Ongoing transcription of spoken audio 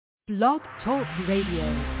Blog Talk Radio.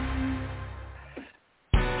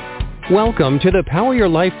 Welcome to the Power Your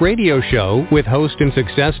Life radio show with host and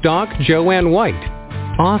success doc Joanne White.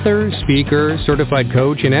 Author, speaker, certified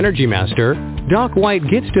coach, and energy master, Doc White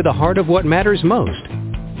gets to the heart of what matters most.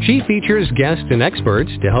 She features guests and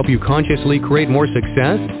experts to help you consciously create more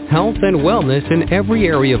success, health, and wellness in every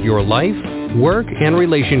area of your life, work, and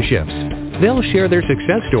relationships. They'll share their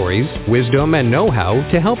success stories, wisdom, and know-how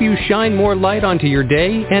to help you shine more light onto your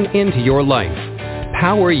day and into your life.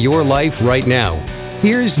 Power your life right now.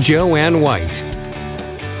 Here's Joanne White.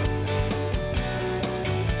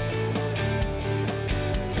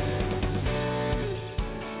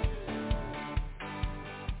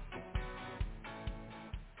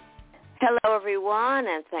 Hello, everyone,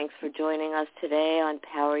 and thanks for joining us today on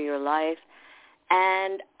Power Your Life.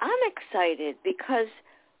 And I'm excited because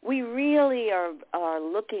we really are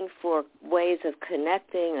looking for ways of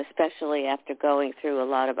connecting, especially after going through a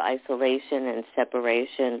lot of isolation and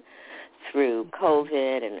separation through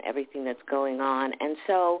COVID and everything that's going on. And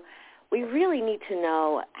so we really need to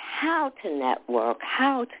know how to network,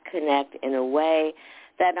 how to connect in a way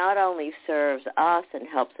that not only serves us and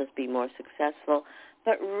helps us be more successful,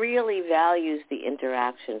 but really values the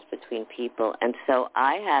interactions between people. And so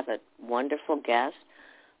I have a wonderful guest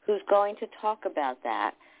who's going to talk about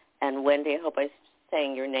that. And Wendy, I hope I'm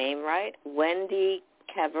saying your name right, Wendy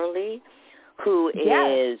Caverly, who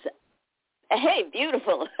is, hey,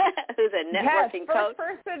 beautiful, who's a networking coach.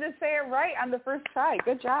 First person to say it right on the first try.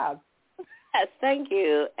 Good job. Yes, thank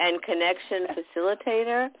you. And connection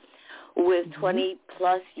facilitator with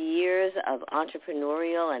 20-plus years of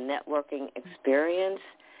entrepreneurial and networking experience,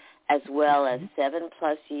 as well as 7+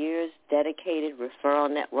 years dedicated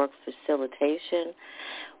referral network facilitation.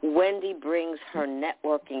 Wendy brings her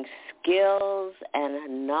networking skills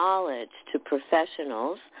and knowledge to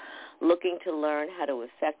professionals looking to learn how to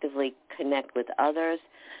effectively connect with others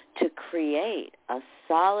to create a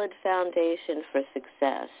solid foundation for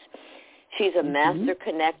success. She's a master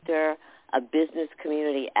connector, a business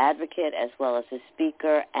community advocate, as well as a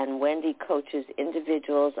speaker, and Wendy coaches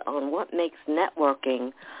individuals on what makes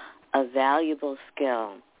networking a valuable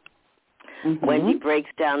skill. Wendy breaks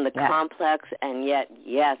down the complex and yet,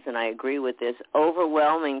 yes, and I agree with this,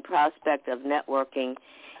 overwhelming prospect of networking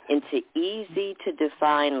into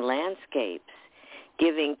easy-to-define landscapes,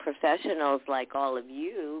 giving professionals like all of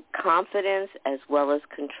you confidence as well as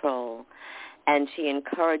control. And she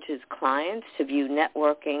encourages clients to view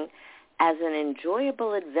networking as an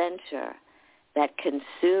enjoyable adventure that can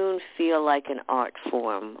soon feel like an art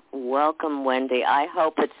form. Welcome, Wendy. I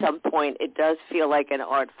hope at some point it does feel like an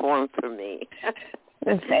art form for me.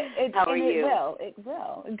 How are you? It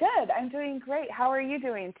will. Good. I'm doing great. How are you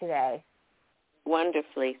doing today?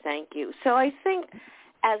 Wonderfully. Thank you. So I think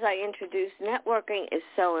as I introduce, networking is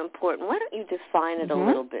so important. Why don't you define it a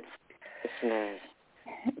little bit for listeners?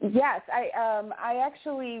 Yes. I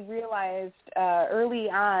actually realized early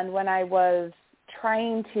on when I was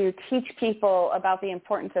trying to teach people about the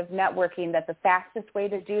importance of networking that the fastest way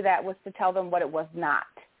to do that was to tell them what it was not.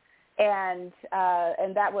 And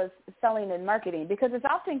that was selling and marketing, because it's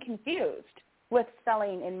often confused with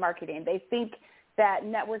selling and marketing. They think that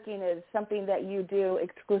networking is something that you do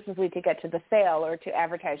exclusively to get to the sale or to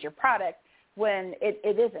advertise your product, when it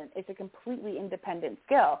isn't. It's a completely independent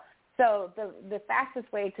skill. So the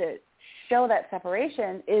fastest way to show that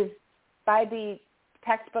separation is by the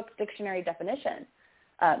textbook dictionary definition.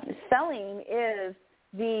 Selling is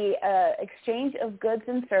the exchange of goods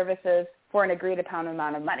and services for an agreed upon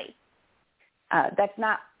amount of money. That's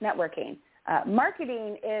not networking.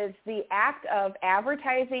 Marketing is the act of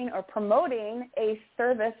advertising or promoting a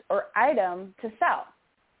service or item to sell,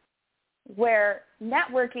 where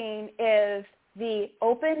networking is the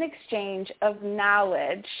open exchange of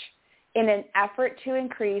knowledge in an effort to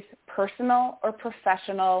increase personal or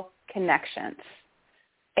professional connections.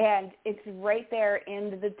 And it's right there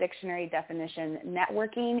in the dictionary definition.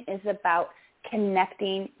 Networking is about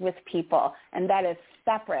connecting with people, and that is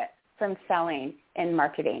separate from selling and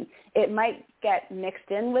marketing. It might get mixed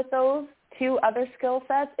in with those two other skill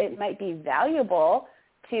sets. It might be valuable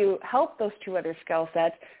to help those two other skill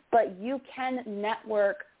sets, but you can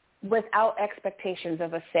network without expectations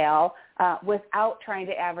of a sale, without trying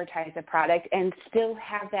to advertise a product, and still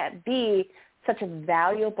have that be such a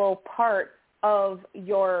valuable part of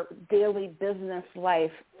your daily business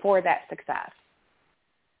life for that success.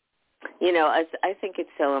 You know, I think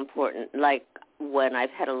it's so important. Like when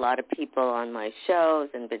I've had a lot of people on my shows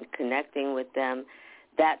and been connecting with them,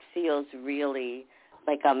 that feels really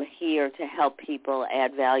like I'm here to help people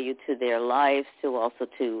add value to their lives, to also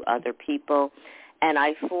to other people. And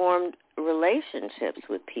I formed relationships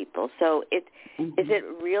with people. So is it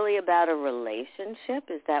really about a relationship?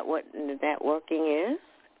 Is that what networking is?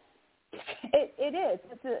 It is.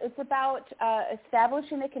 It's about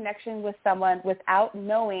establishing a connection with someone without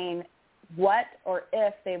knowing what or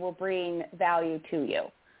if they will bring value to you.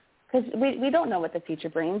 Because we don't know what the future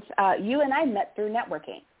brings. You and I met through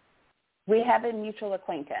networking. We have a mutual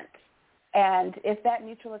acquaintance. And if that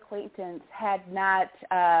mutual acquaintance had not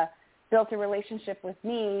built a relationship with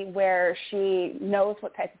me where she knows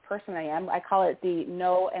what type of person I am, I call it the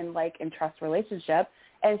know and like and trust relationship,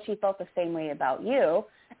 and she felt the same way about you,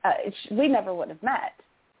 we never would have met.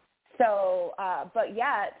 So, but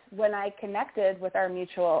yet, when I connected with our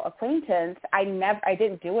mutual acquaintance, I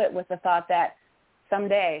didn't do it with the thought that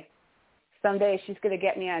someday she's going to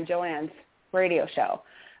get me on Joanne's radio show.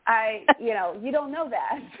 You don't know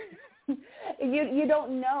that. You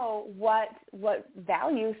don't know what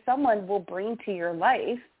value someone will bring to your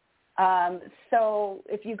life. So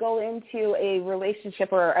if you go into a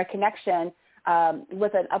relationship or a connection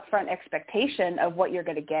with an upfront expectation of what you're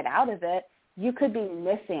going to get out of it, you could be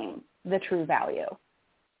missing the true value.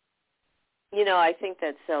 I think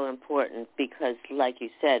that's so important because, like you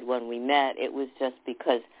said, when we met, it was just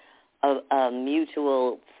because of a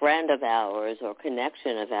mutual friend of ours or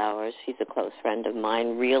connection of ours. She's a close friend of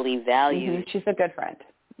mine, really valued. She's a good friend.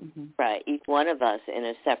 Right, each one of us in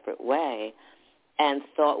a separate way, and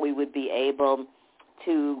thought we would be able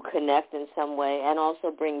to connect in some way and also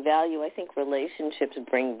bring value. I think relationships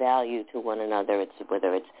bring value to one another,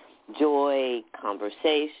 whether it's joy,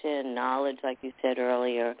 conversation, knowledge, like you said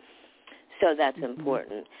earlier. So that's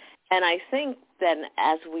important. And I think then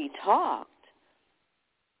as we talked,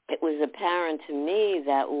 it was apparent to me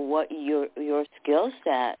that what your skill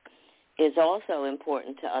set is also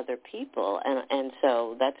important to other people, and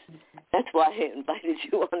so that's why I invited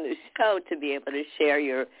you on the show, to be able to share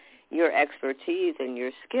your expertise and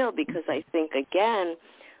your skill, because I think, again,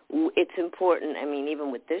 it's important,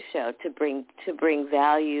 even with this show, to bring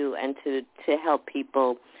value and to help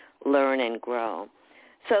people learn and grow.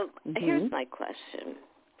 So here's my question.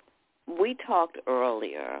 We talked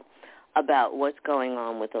earlier about what's going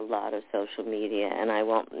on with a lot of social media, and I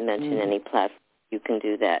won't mention any platform. You can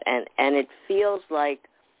do that. And it feels like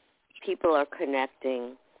people are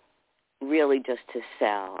connecting really just to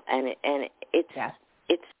sell, and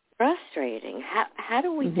it's frustrating. How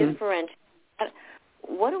do we differentiate?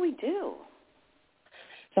 What do we do?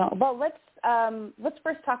 So, well, let's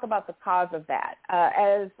first talk about the cause of that.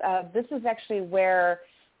 This is actually where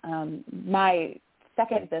my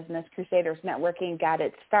second business, Crusaders Networking, got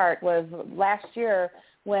its start, was last year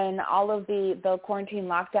when all of the quarantine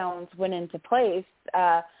lockdowns went into place,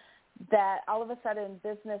 that all of a sudden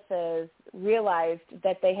businesses realized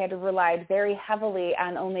that they had relied very heavily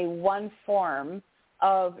on only one form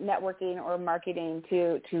of networking or marketing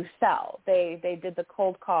to sell. They did the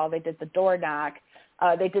cold call, they did the door knock,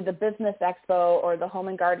 they did the business expo or the home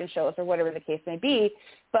and garden shows or whatever the case may be,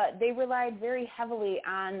 but they relied very heavily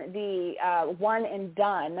on the one and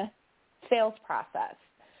done sales process.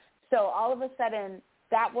 So all of a sudden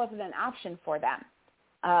that wasn't an option for them.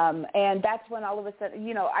 And that's when all of a sudden,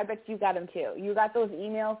 I bet you got them too. You got those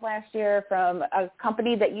emails last year from a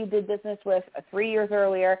company that you did business with 3 years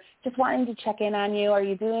earlier, just wanting to check in on you. Are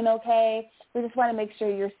you doing okay? We just want to make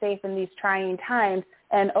sure you're safe in these trying times.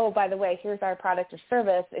 And, oh, by the way, here's our product or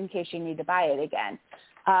service in case you need to buy it again.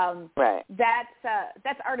 Right.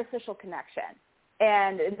 That's artificial connection.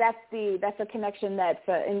 And that's a connection that's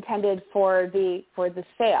intended for the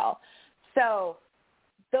sale. So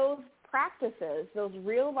those practices, those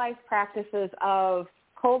real-life practices of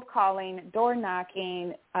cold calling, door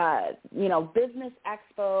knocking, business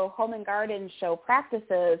expo, home and garden show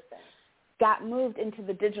practices got moved into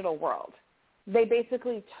the digital world. They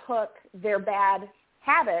basically took their bad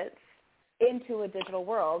habits into a digital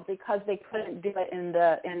world because they couldn't do it in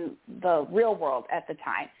the real world at the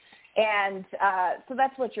time. And so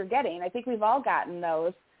that's what you're getting. I think we've all gotten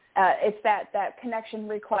those. It's that connection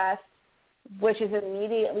request, which is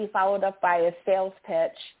immediately followed up by a sales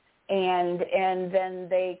pitch, and then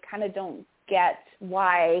they kind of don't get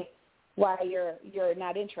why you're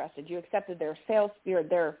not interested. You accepted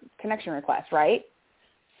their connection request, right?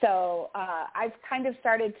 So I've kind of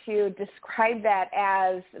started to describe that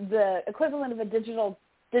as the equivalent of a digital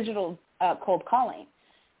cold calling,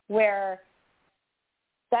 where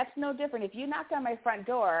that's no different. If you knocked on my front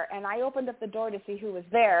door and I opened up the door to see who was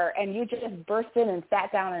there and you just burst in and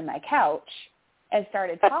sat down on my couch and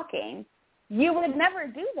started talking, you would never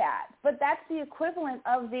do that. But that's the equivalent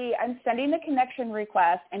of I'm sending the connection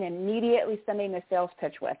request and immediately sending a sales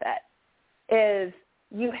pitch with it, is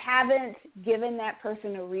you haven't given that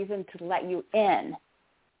person a reason to let you in.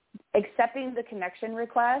 Accepting the connection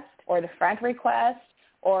request or the friend request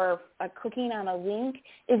or clicking on a link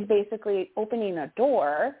is basically opening a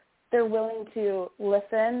door. They're willing to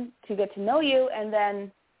listen, to get to know you, and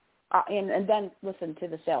then listen to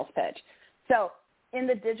the sales pitch. So in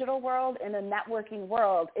the digital world, in the networking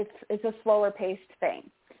world, it's a slower paced thing.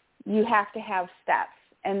 You have to have steps,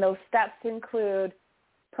 and those steps include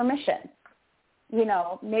permission. You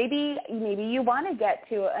know, maybe you want to get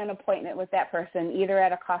to an appointment with that person, either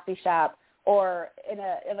at a coffee shop or in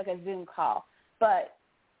a Zoom call. But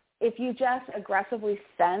if you just aggressively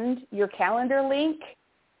send your calendar link,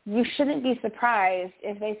 you shouldn't be surprised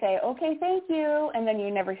if they say, okay, thank you, and then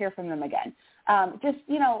you never hear from them again. Just,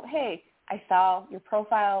 hey, I saw your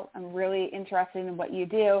profile. I'm really interested in what you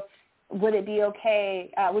do. Would it be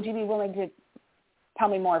okay? Would you be willing to tell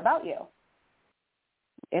me more about you?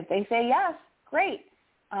 If they say yes, great.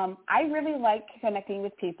 I really like connecting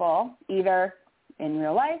with people either in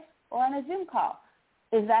real life or on a Zoom call.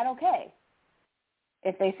 Is that okay?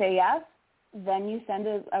 If they say yes, then you send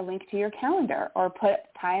a link to your calendar or put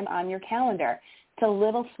time on your calendar. It's a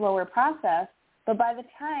little slower process, but by the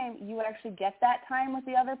time you actually get that time with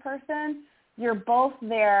the other person, you're both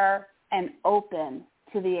there and open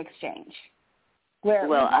to the exchange.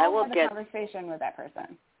 I will get a conversation with that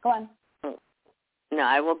person. Go on. No,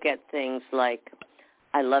 I will get things like,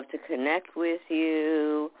 I love to connect with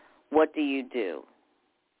you. What do you do?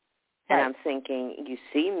 And I'm thinking, you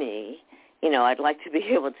see me. I'd like to be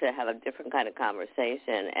able to have a different kind of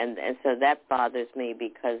conversation. And so that bothers me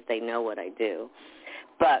because they know what I do.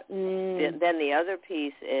 But then the other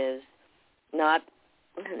piece is not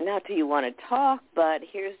do you want to talk, but I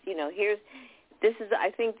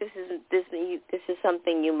think this is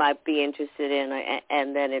something you might be interested in,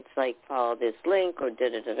 and then it's like follow this link or and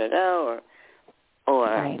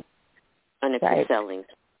if you're selling.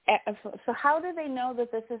 So how do they know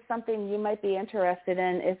that this is something you might be interested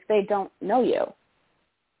in if they don't know you?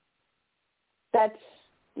 That's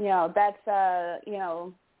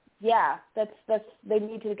they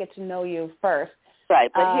need to get to know you first.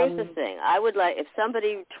 Right, but here's the thing. I would like, if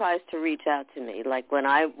somebody tries to reach out to me, like when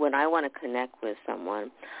I want to connect with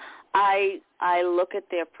someone, I look at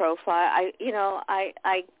their profile.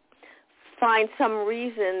 I find some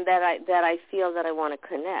reason that I feel that I want to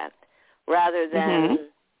connect, rather than who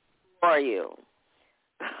are you?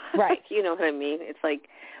 Right. You know what I mean? It's like,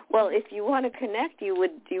 well, if you want to connect, you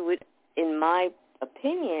would, in my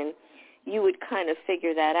opinion, you would kind of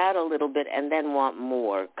figure that out a little bit and then want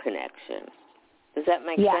more connection. Does that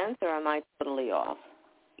make sense, or am I totally off?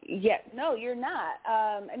 Yeah, no, you're not.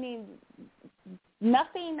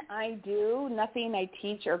 Nothing I do, nothing I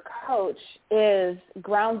teach or coach is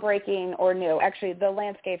groundbreaking or new. Actually, the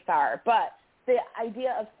landscapes are, but the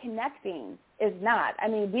idea of connecting is not.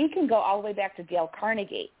 We can go all the way back to Dale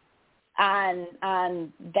Carnegie on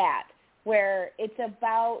that, where it's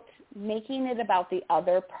about making it about the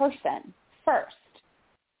other person first.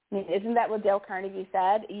 Isn't that what Dale Carnegie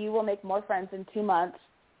said? You will make more friends in 2 months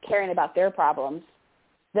caring about their problems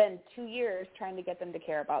than 2 years trying to get them to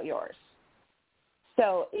care about yours.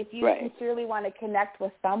 So if you sincerely want to connect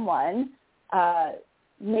with someone,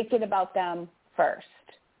 make it about them first.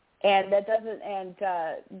 And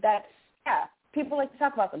people like to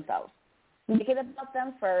talk about themselves. Make it about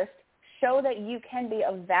them first. Show that you can be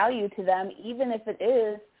of value to them, even if it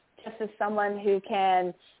is just as someone who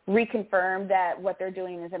can reconfirm that what they're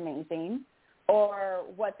doing is amazing or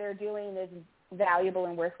what they're doing is valuable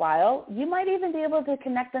and worthwhile. You might even be able to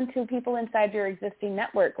connect them to people inside your existing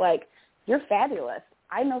network, like, you're fabulous.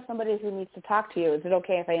 I know somebody who needs to talk to you. Is it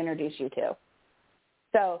okay if I introduce you to?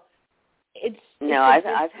 So I've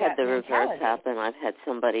had the reverse happen. I've had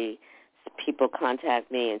people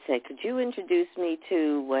contact me and say, could you introduce me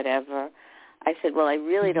to whatever? I said, well, I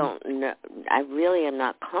really don't know. I really am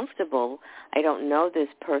not comfortable. I don't know this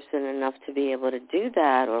person enough to be able to do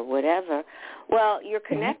that or whatever. Well, you're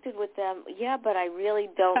connected with them. Yeah, but I really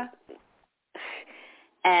don't.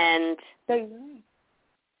 And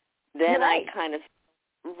then I kind of,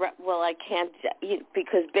 I can't,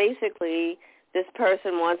 because basically this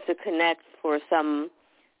person wants to connect for some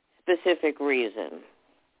specific reason.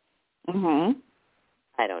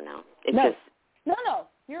 I don't know. No.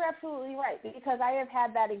 You're absolutely right, because I have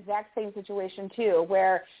had that exact same situation too,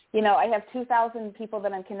 where I have 2,000 people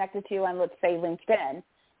that I'm connected to on, let's say, LinkedIn,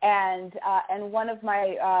 and one of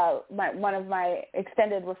my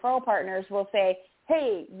extended referral partners will say,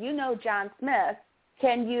 hey, John Smith,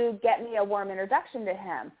 can you get me a warm introduction to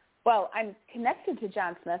him? Well, I'm connected to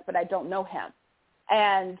John Smith, but I don't know him.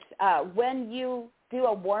 And when you do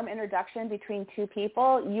a warm introduction between two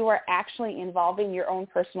people, you are actually involving your own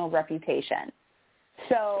personal reputation.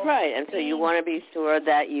 So right, and so you want to be sure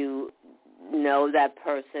that you know that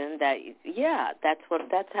person. That's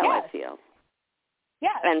how yes. I feel.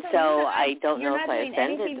 Yeah, and so I don't know if I offended. You're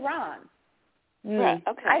not doing anything wrong. Right.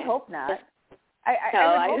 Okay. I hope not.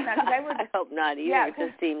 I would hope not. Cause I hope not either. Yeah, it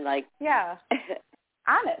just seemed like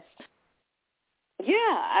honest. Yeah,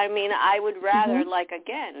 I mean, I would rather, like,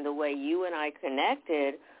 again, the way you and I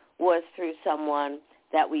connected was through someone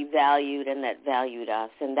that we valued and that valued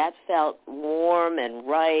us, and that felt warm and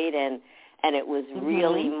right, and it was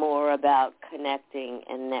really more about connecting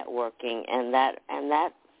and networking, and that's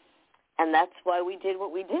why we did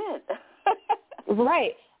what we did.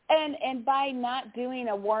 Right. And by not doing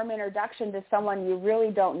a warm introduction to someone you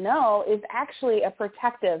really don't know is actually a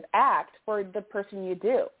protective act for the person you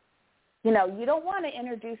do. You know, you don't want to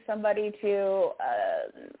introduce somebody to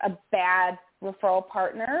a bad referral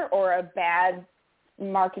partner or a bad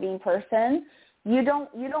marketing person. You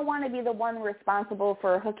don't want to be the one responsible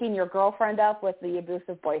for hooking your girlfriend up with the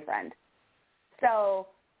abusive boyfriend. So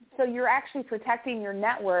you're actually protecting your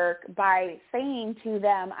network by saying to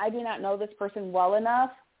them, I do not know this person well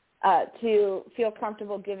enough to feel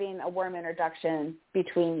comfortable giving a warm introduction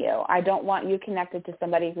between you. I don't want you connected to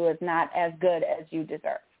somebody who is not as good as you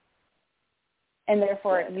deserve. And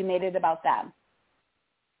therefore, you made it about them.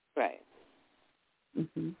 Right.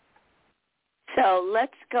 Mm-hmm. So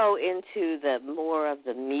let's go into the more of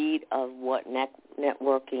the meat of what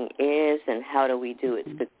networking is and how do we do it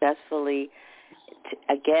successfully.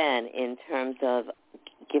 Again, in terms of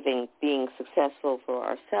being successful for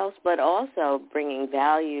ourselves, but also bringing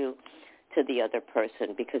value to the other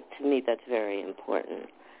person, because to me that's very important.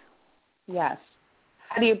 Yes.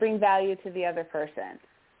 How do you bring value to the other person?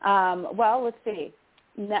 Well, let's see.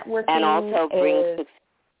 Networking and also bring is, success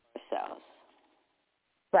to ourselves.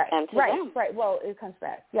 Right, and to right, them. right. Well, it comes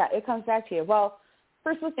back. Yeah, it comes back to you. Well,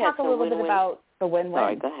 first let's talk a it's little bit about the win-win.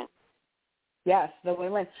 Sorry, go ahead. Yes, the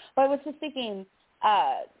win-win. Well, I was just thinking,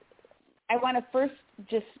 I want to first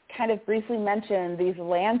just kind of briefly mention these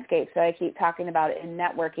landscapes that I keep talking about in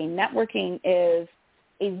networking. Networking is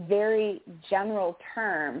a very general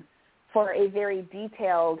term for a very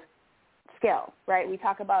detailed skill, right? We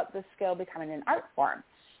talk about the skill becoming an art form.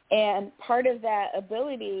 And part of that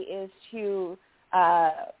ability is to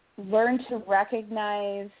learn to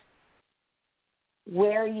recognize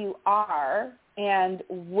where you are and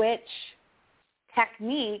which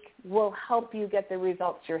technique will help you get the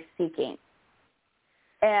results you're seeking.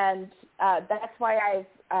 And that's why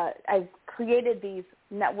I've created these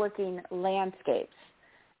networking landscapes.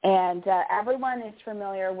 And everyone is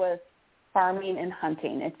familiar with farming and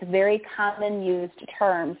hunting. It's very common used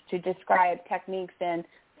terms to describe techniques in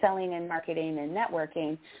selling and marketing and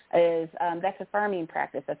networking. That's a farming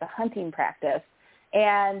practice. That's a hunting practice.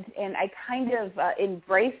 And I kind of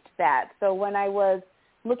embraced that. So when I was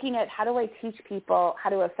looking at how do I teach people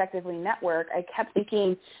how to effectively network, I kept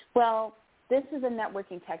thinking, well, this is a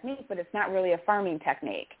networking technique, but it's not really a farming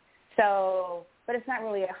technique. But it's not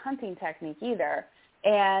really a hunting technique either.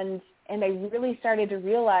 And I really started to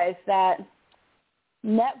realize that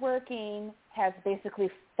networking has basically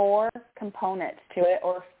 4 components to it,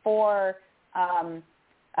 or 4,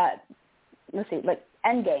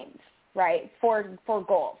 end games, right? 4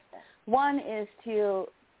 goals. One is to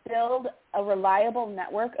build a reliable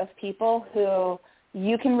network of people who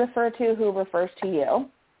you can refer to, who refers to you.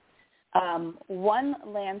 One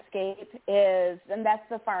landscape is, and that's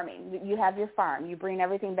the farming. You have your farm. You bring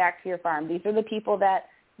everything back to your farm. These are the people that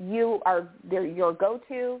they're your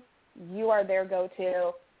go-to. You are their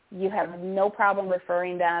go-to. You have no problem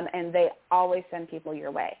referring them, and they always send people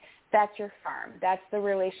your way. That's your farm. That's the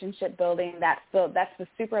relationship building. That's the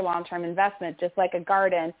super long-term investment. Just like a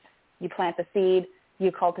garden, you plant the seed,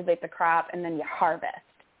 you cultivate the crop, and then you harvest.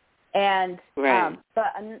 And right.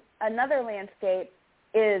 But another landscape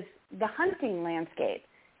is the hunting landscape.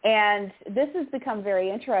 And this has become very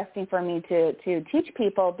interesting for me to teach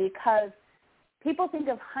people, because people think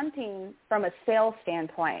of hunting from a sales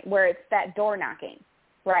standpoint, where it's that door knocking,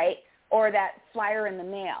 right? Or that flyer in the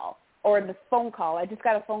mail, or the phone call. I just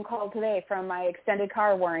got a phone call today from my extended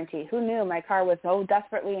car warranty. Who knew my car was so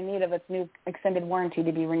desperately in need of its new extended warranty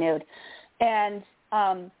to be renewed? And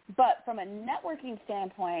but from a networking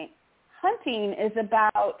standpoint, hunting is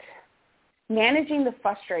about managing the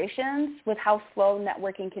frustrations with how slow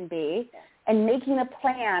networking can be, and making a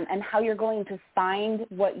plan and how you're going to find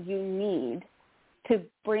what you need to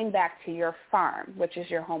bring back to your farm, which is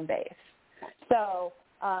your home base. So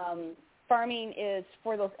farming is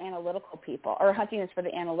for those analytical people, or hunting is for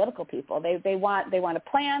the analytical people. They want a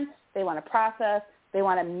plan, they want a process, They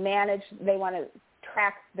want to manage, they want to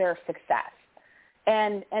track their success.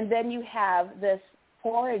 And then you have this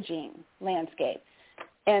foraging landscape.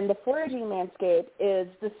 And the foraging landscape is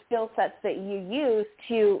the skill sets that you use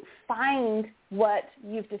to find what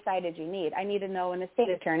you've decided you need. I need to know an estate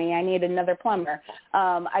attorney. I need another plumber.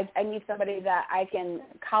 I need somebody that I can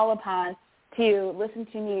call upon to listen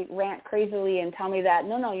to me rant crazily and tell me that,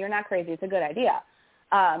 no, you're not crazy. It's a good idea.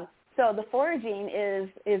 So the foraging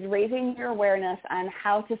is raising your awareness on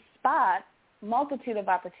how to spot multitude of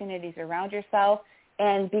opportunities around yourself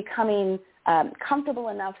and becoming comfortable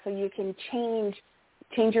enough so you can change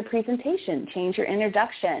your presentation, change your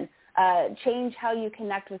introduction, change how you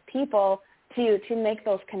connect with people to make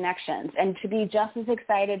those connections, and to be just as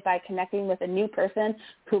excited by connecting with a new person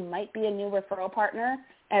who might be a new referral partner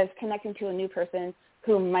as connecting to a new person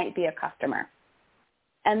who might be a customer.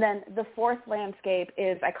 And then the fourth landscape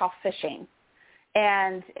is I call fishing.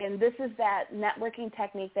 And this is that networking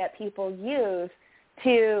technique that people use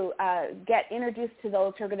to get introduced to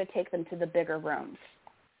those who are going to take them to the bigger rooms.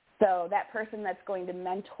 So that person that's going to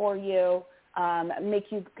mentor you,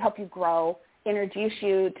 help you grow, introduce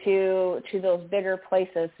you to those bigger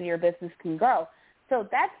places so your business can grow. So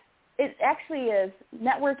it actually is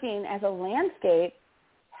networking as a landscape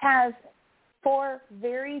has 4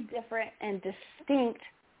 very different and distinct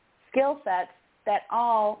skill sets that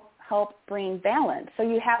all help bring balance. So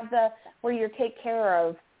you have where you take care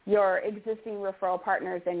of your existing referral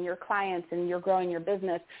partners and your clients, and you're growing your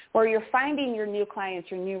business, where you're finding your new clients,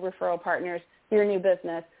 your new referral partners, your new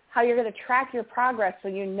business, how you're going to track your progress so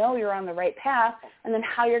you know you're on the right path, and then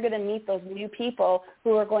how you're going to meet those new people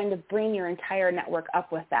who are going to bring your entire network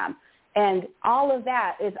up with them. And all of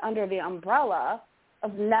that is under the umbrella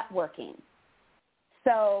of networking.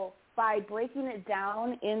 So by breaking it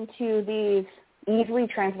down into these easily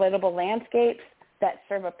translatable landscapes that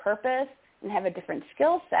serve a purpose and have a different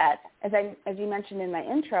skill set, as you mentioned in my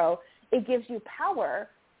intro, it gives you power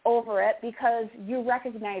over it because you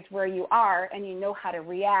recognize where you are and you know how to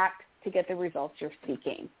react to get the results you're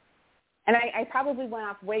seeking. And I probably went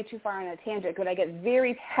off way too far on a tangent, but I get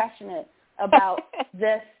very passionate about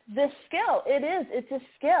this skill. It's a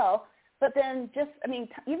skill, but then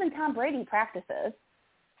even Tom Brady practices.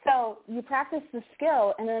 So you practice the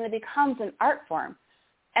skill, and then it becomes an art form.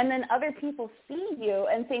 And then other people see you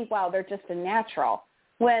and think, wow, they're just a natural.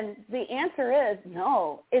 When the answer is,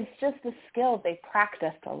 no, it's just a skill they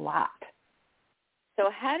practiced a lot. So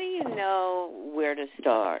how do you know where to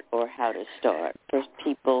start or how to start for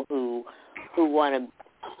people who want to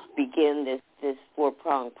begin this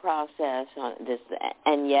 4-pronged process on this,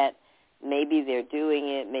 and yet maybe they're doing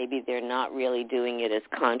it, maybe they're not really doing it as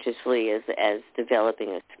consciously as developing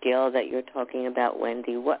a skill that you're talking about,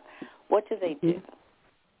 Wendy? What do they do?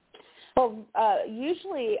 Well,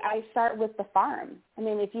 usually I start with the farm.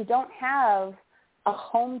 If you don't have a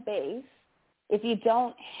home base, if you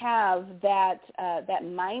don't have that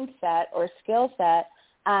mindset or skill set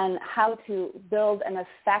on how to build an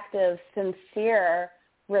effective, sincere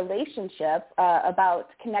relationship about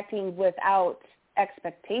connecting without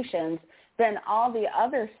expectations, then all the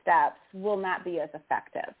other steps will not be as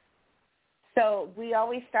effective. So we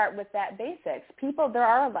always start with that basics. There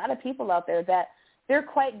are a lot of people out there that they're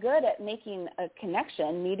quite good at making a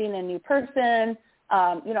connection, meeting a new person,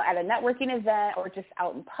 at a networking event or just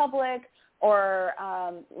out in public or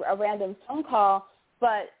a random phone call,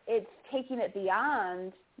 but it's taking it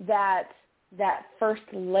beyond that first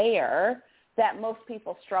layer that most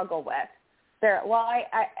people struggle with.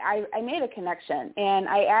 I made a connection, and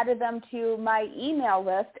I added them to my email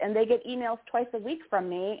list, and they get emails twice a week from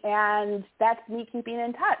me, and that's me keeping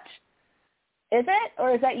in touch. Is it,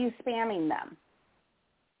 or is that you spamming them?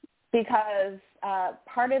 Because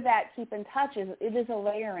part of that keep in touch is a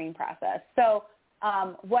layering process. So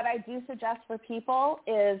what I do suggest for people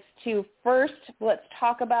is to first, let's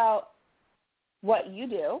talk about what you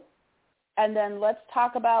do, and then let's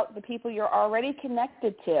talk about the people you're already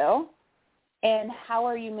connected to, and how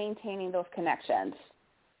are you maintaining those connections.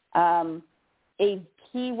 A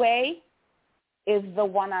key way is the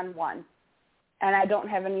one-on-one, and I don't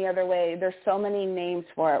have any other way. There's so many names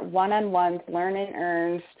for it: one-on-ones, learn and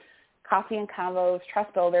earns, coffee and convos,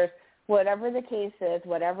 trust builders, whatever the case is,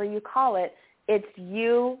 whatever you call it, it's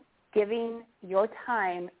you giving your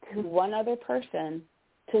time to one other person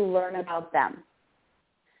to learn about them.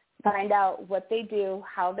 Find out what they do,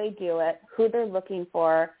 how they do it, who they're looking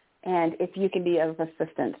for, and if you can be of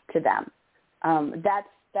assistance to them. That's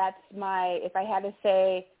if I had to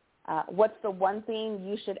say, what's the one thing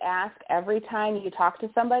you should ask every time you talk to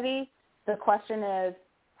somebody, the question is,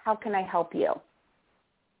 how can I help you?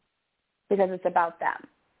 Because it's about them.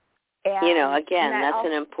 And, again, that's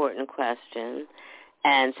an important question.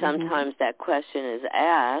 And sometimes that question is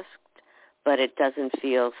asked, but it doesn't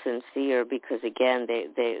feel sincere because, again,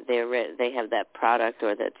 they have that product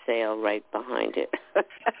or that sale right behind it.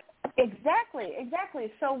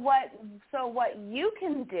 Exactly. So what you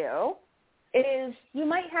can do is you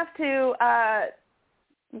might have to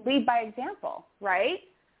lead by example, right?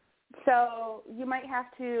 So you might have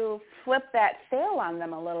to flip that sale on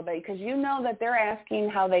them a little bit because you know that they're asking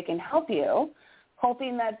how they can help you,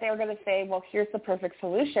 hoping that they're going to say, well, here's the perfect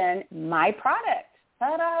solution, my product.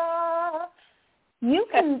 Ta-da! You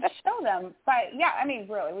can show them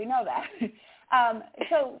really, we know that.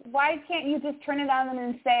 So why can't you just turn it on them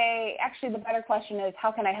and say, actually, the better question is,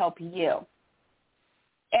 how can I help you?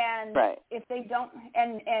 And if they don't,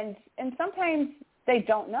 and sometimes they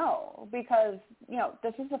don't know because,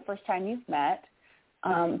 this is the first time you've met.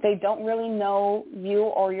 They don't really know you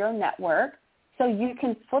or your network. So you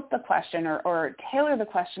can flip the question or tailor the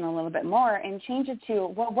question a little bit more and change it to,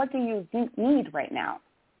 well, what do you need right now?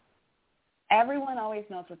 Everyone always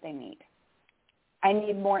knows what they need. I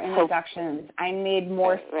need more introductions. I need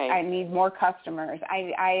more. I need more customers.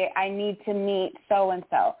 I need to meet so and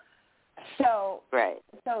so. So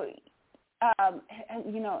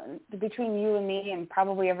between you and me and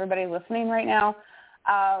probably everybody listening right now,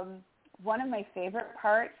 one of my favorite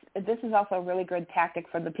parts. This is also a really good tactic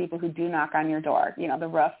for the people who do knock on your door. The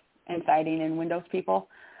roof and siding and windows people.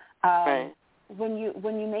 When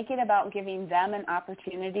you make it about giving them an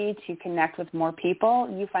opportunity to connect with more people,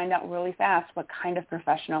 you find out really fast what kind of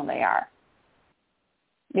professional they are.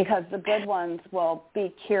 Because the good ones will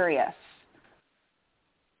be curious.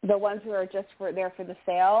 The ones who are just there for the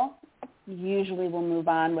sale usually will move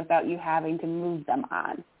on without you having to move them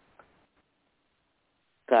on.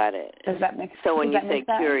 Got it. Does that make sense? So when you say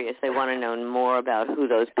curious, they want to know more about who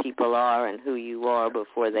those people are and who you are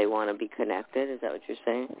before they want to be connected. Is that what you're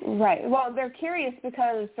saying? Right. Well, they're curious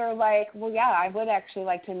because they're like, well, yeah, I would actually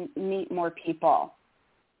like to meet more people.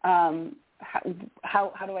 How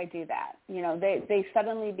do I do that? They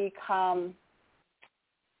suddenly become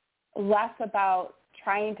less about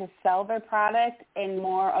trying to sell their product and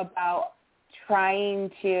more about trying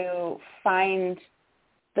to find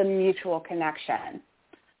the mutual connection.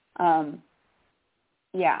 I'm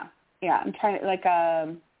trying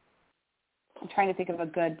to think of a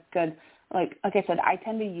good like I said, I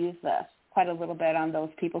tend to use this quite a little bit on those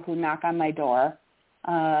people who knock on my door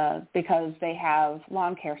because they have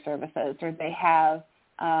lawn care services or they have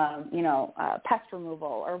pest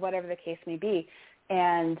removal or whatever the case may be.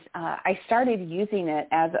 And I started using it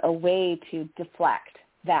as a way to deflect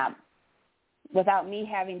them. Without me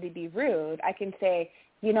having to be rude, I can say,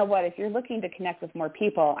 you know what, if you're looking to connect with more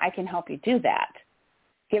people, I can help you do that.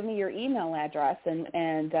 Give me your email address,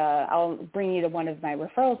 and I'll bring you to one of my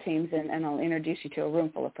referral teams, and I'll introduce you to a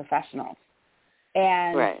room full of professionals.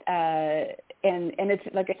 And and it's,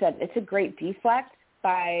 like I said, it's a great deflect,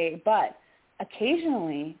 but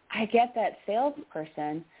occasionally I get that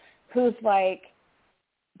salesperson who's like,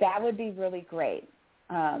 that would be really great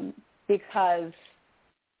because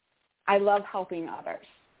I love helping others.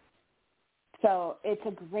 So it's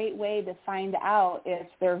a great way to find out if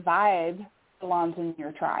their vibe belongs in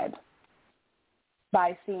your tribe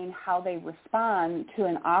by seeing how they respond to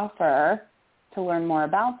an offer to learn more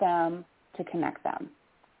about them, to connect them.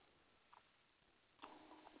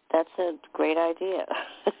 That's a great idea.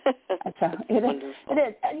 It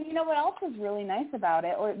is. And you know what else is really nice about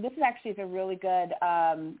it, or this is actually a really good,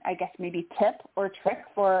 I guess maybe tip or trick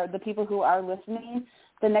for the people who are listening.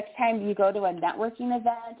 The next time you go to a networking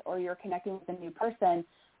event or you're connecting with a new person,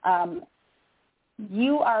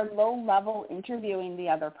 you are low-level interviewing the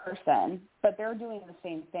other person, but they're doing the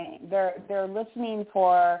same thing. They're listening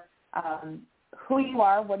for who you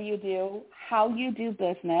are, what do you do, how you do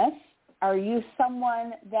business. Are you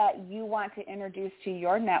someone that you want to introduce to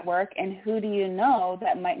your network, and who do you know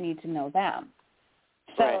that might need to know them?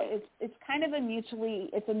 So it's kind of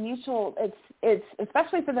it's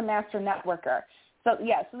especially for the master networker. So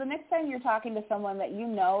the next time you're talking to someone that you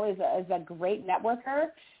know is a great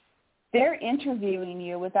networker, they're interviewing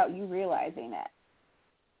you without you realizing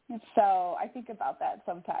it. So I think about that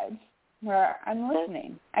sometimes, where I'm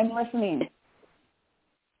listening.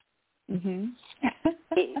 Mm-hmm.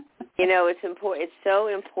 It's important. It's so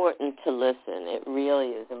important to listen. It really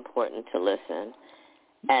is important to listen,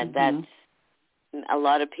 and that's a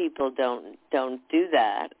lot of people don't do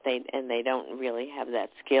that. They don't really have that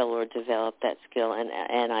skill or develop that skill,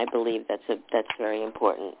 and I believe that's very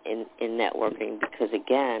important in networking because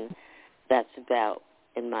again, that's about,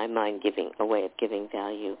 in my mind, giving a way of giving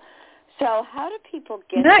value. So how do people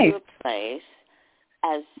get to a place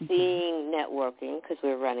as seeing networking, because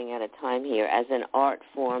we're running out of time here, as an art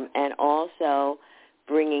form, and also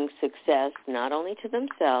bringing success not only to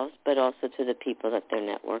themselves but also to the people that they're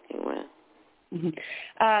networking with.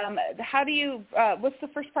 How do you, what's the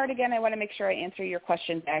first part again? I want to make sure I answer your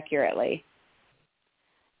questions accurately.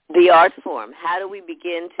 The art form. How do we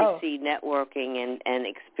begin to see networking and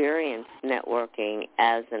experience networking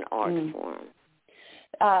as an art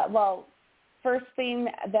form? Well, first thing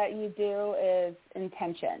that you do is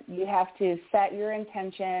intention. You have to set your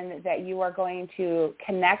intention that you are going to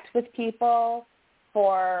connect with people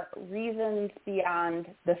for reasons beyond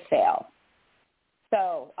the sale.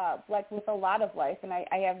 So, like with a lot of life, and I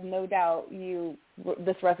have no doubt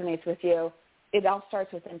this resonates with you, it all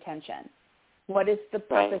starts with intention. What is the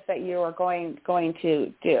purpose that you are going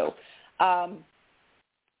to do?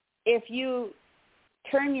 If you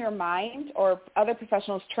turn your mind, or other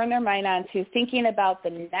professionals turn their mind on to thinking about the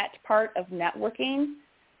net part of networking,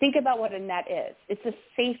 think about what a net is. It's a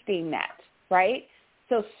safety net, right?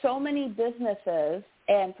 So many businesses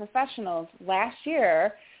and professionals last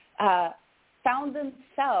year found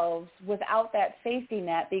themselves without that safety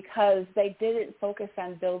net because they didn't focus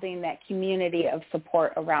on building that community of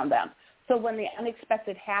support around them. So when the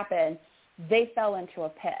unexpected happened, they fell into a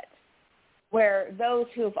pit, where those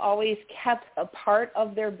who have always kept a part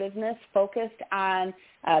of their business focused on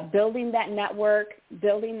building that network,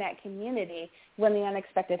 building that community, when the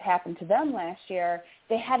unexpected happened to them last year,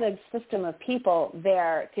 they had a system of people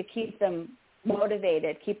there to keep them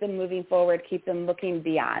motivated, keep them moving forward, keep them looking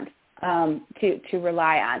beyond, to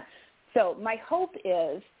rely on. So my hope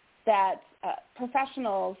is that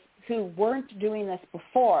professionals who weren't doing this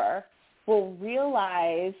before will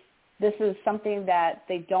realize this is something that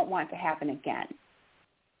they don't want to happen again.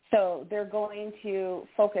 So they're going to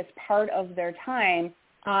focus part of their time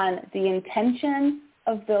on the intention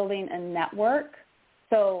of building a network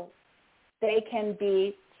so they can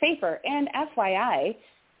be safer. And FYI,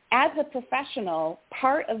 as a professional,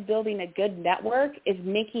 part of building a good network is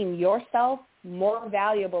making yourself more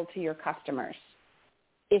valuable to your customers.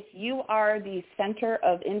 If you are the center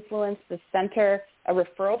of influence, the center, a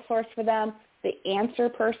referral source for them, the answer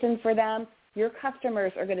person for them, your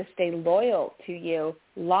customers are going to stay loyal to you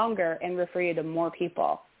longer and refer you to more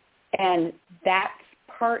people. And that's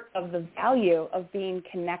part of the value of being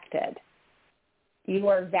connected. You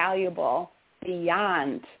are valuable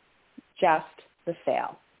beyond just the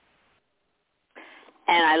sale.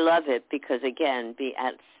 And I love it because, again,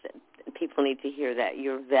 people need to hear that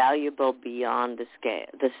you're valuable beyond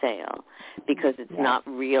the sale, because it's not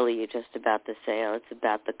really just about the sale. It's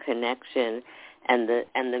about the connection and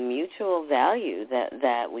the mutual value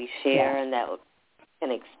that we share and that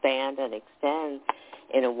can expand and extend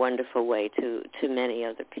in a wonderful way to many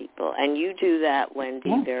other people. And you do that,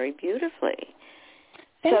 Wendy, very beautifully.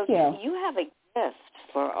 Thank you. You have a gift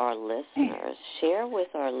for our listeners. Share with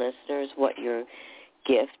our listeners what your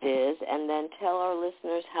gift is, and then tell our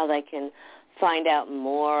listeners how they can find out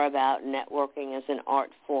more about networking as an art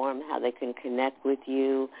form, how they can connect with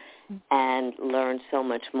you and learn so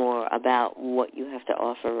much more about what you have to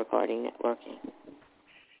offer regarding networking.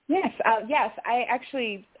 Yes, I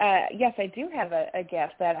actually, I do have a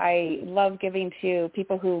gift that I love giving to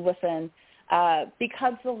people who listen,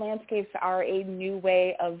 because the landscapes are a new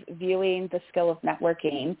way of viewing the skill of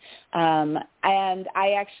networking, and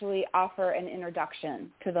I actually offer an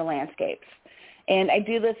introduction to the landscapes. And I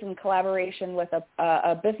do this in collaboration with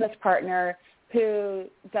a business partner who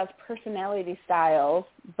does personality styles,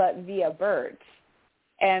 but via birds.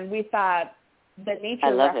 And we thought that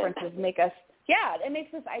nature references make us, it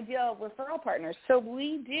makes us ideal referral partners. So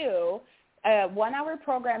we do a 1-hour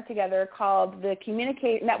program together called the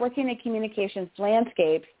Networking and Communications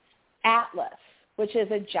Landscapes Atlas, which is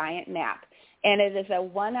a giant map. And it is a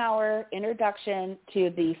 1-hour introduction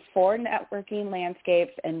to the 4 networking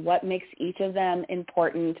landscapes and what makes each of them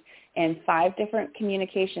important, and 5 different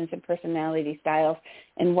communications and personality styles.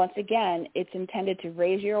 And once again, it's intended to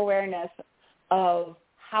raise your awareness of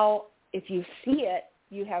how, if you see it,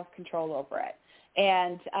 you have control over it.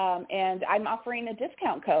 And I'm offering a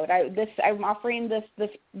discount code. I'm offering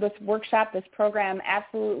this workshop, this program,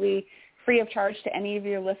 absolutely free of charge to any of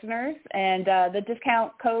your listeners. And the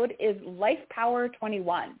discount code is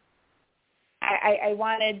LifePower21. I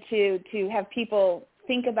wanted to have people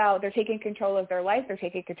think about they're taking control of their life, they're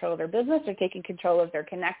taking control of their business, they're taking control of their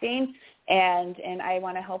connecting, and I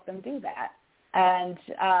want to help them do that. And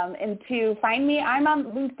to find me, I'm on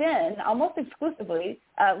LinkedIn almost exclusively.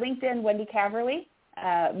 LinkedIn, Wendy Caverly.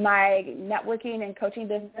 My networking and coaching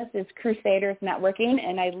business is Crusaders Networking,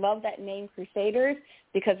 and I love that name, Crusaders,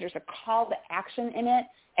 because there's a call to action in it,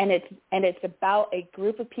 And it's about a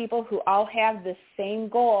group of people who all have the same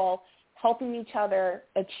goal, helping each other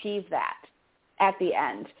achieve that at the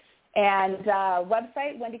end. And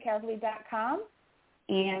website, wendycaverly.com.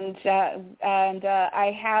 And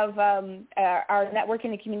I have our Networking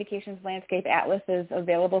and Communications Landscape Atlas is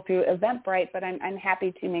available through Eventbrite, but I'm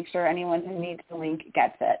happy to make sure anyone who needs the link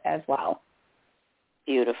gets it as well.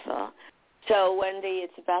 Beautiful. So, Wendy,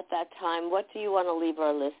 it's about that time. What do you want to leave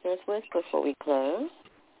our listeners with before we close?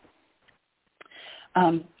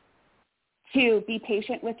 To be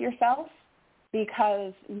patient with yourself,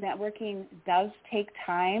 because networking does take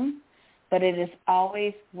time, but it is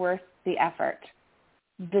always worth the effort.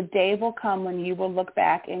 The day will come when you will look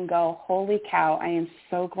back and go, holy cow, I am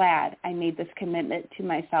so glad I made this commitment to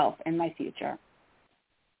myself and my future.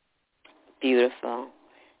 Beautiful.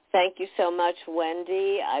 Thank you so much,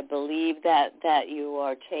 Wendy. I believe that you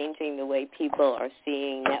are changing the way people are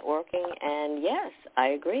seeing networking, and yes, I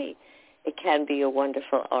agree. It can be a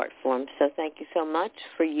wonderful art form. So thank you so much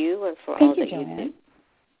for you and for all that you do.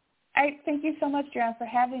 Thank you so much, Joanne, for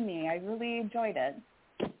having me. I really enjoyed it.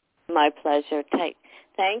 My pleasure.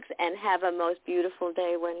 Thanks, and have a most beautiful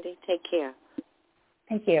day, Wendy. Take care.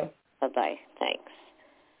 Thank you. Bye-bye. Thanks.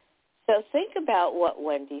 So think about what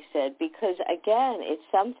Wendy said, because, again, it's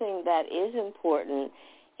something that is important.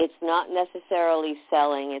 It's not necessarily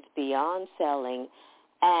selling. It's beyond selling,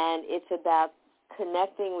 and it's about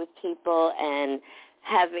connecting with people and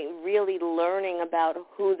really learning about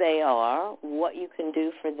who they are, what you can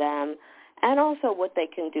do for them, and also what they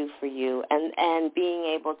can do for you, and being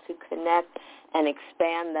able to connect and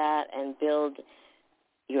expand that and build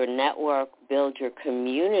your network, build your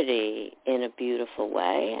community in a beautiful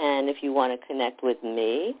way. And if you want to connect with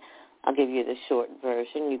me, I'll give you the short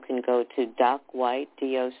version. You can go to docwhite,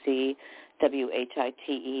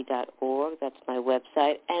 DOCWHITE.org. That's my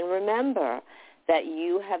website. And remember that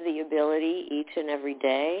you have the ability each and every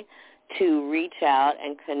day to reach out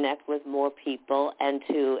and connect with more people and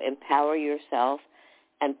to empower yourself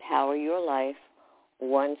and power your life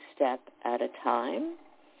one step at a time.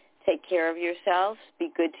 Take care of yourselves, be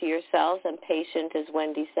good to yourselves, and patient, as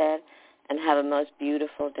Wendy said, and have a most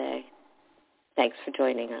beautiful day. Thanks for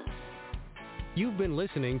joining us. You've been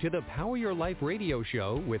listening to the Power Your Life radio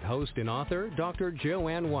show with host and author Dr.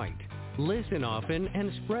 Joanne White. Listen often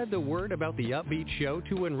and spread the word about the upbeat show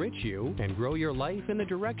to enrich you and grow your life in the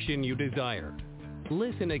direction you desire.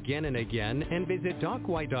 Listen again and again and visit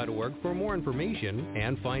docwhite.org for more information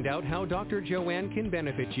and find out how Dr. Joanne can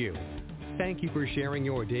benefit you. Thank you for sharing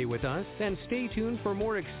your day with us, and stay tuned for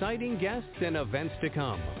more exciting guests and events to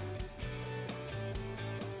come.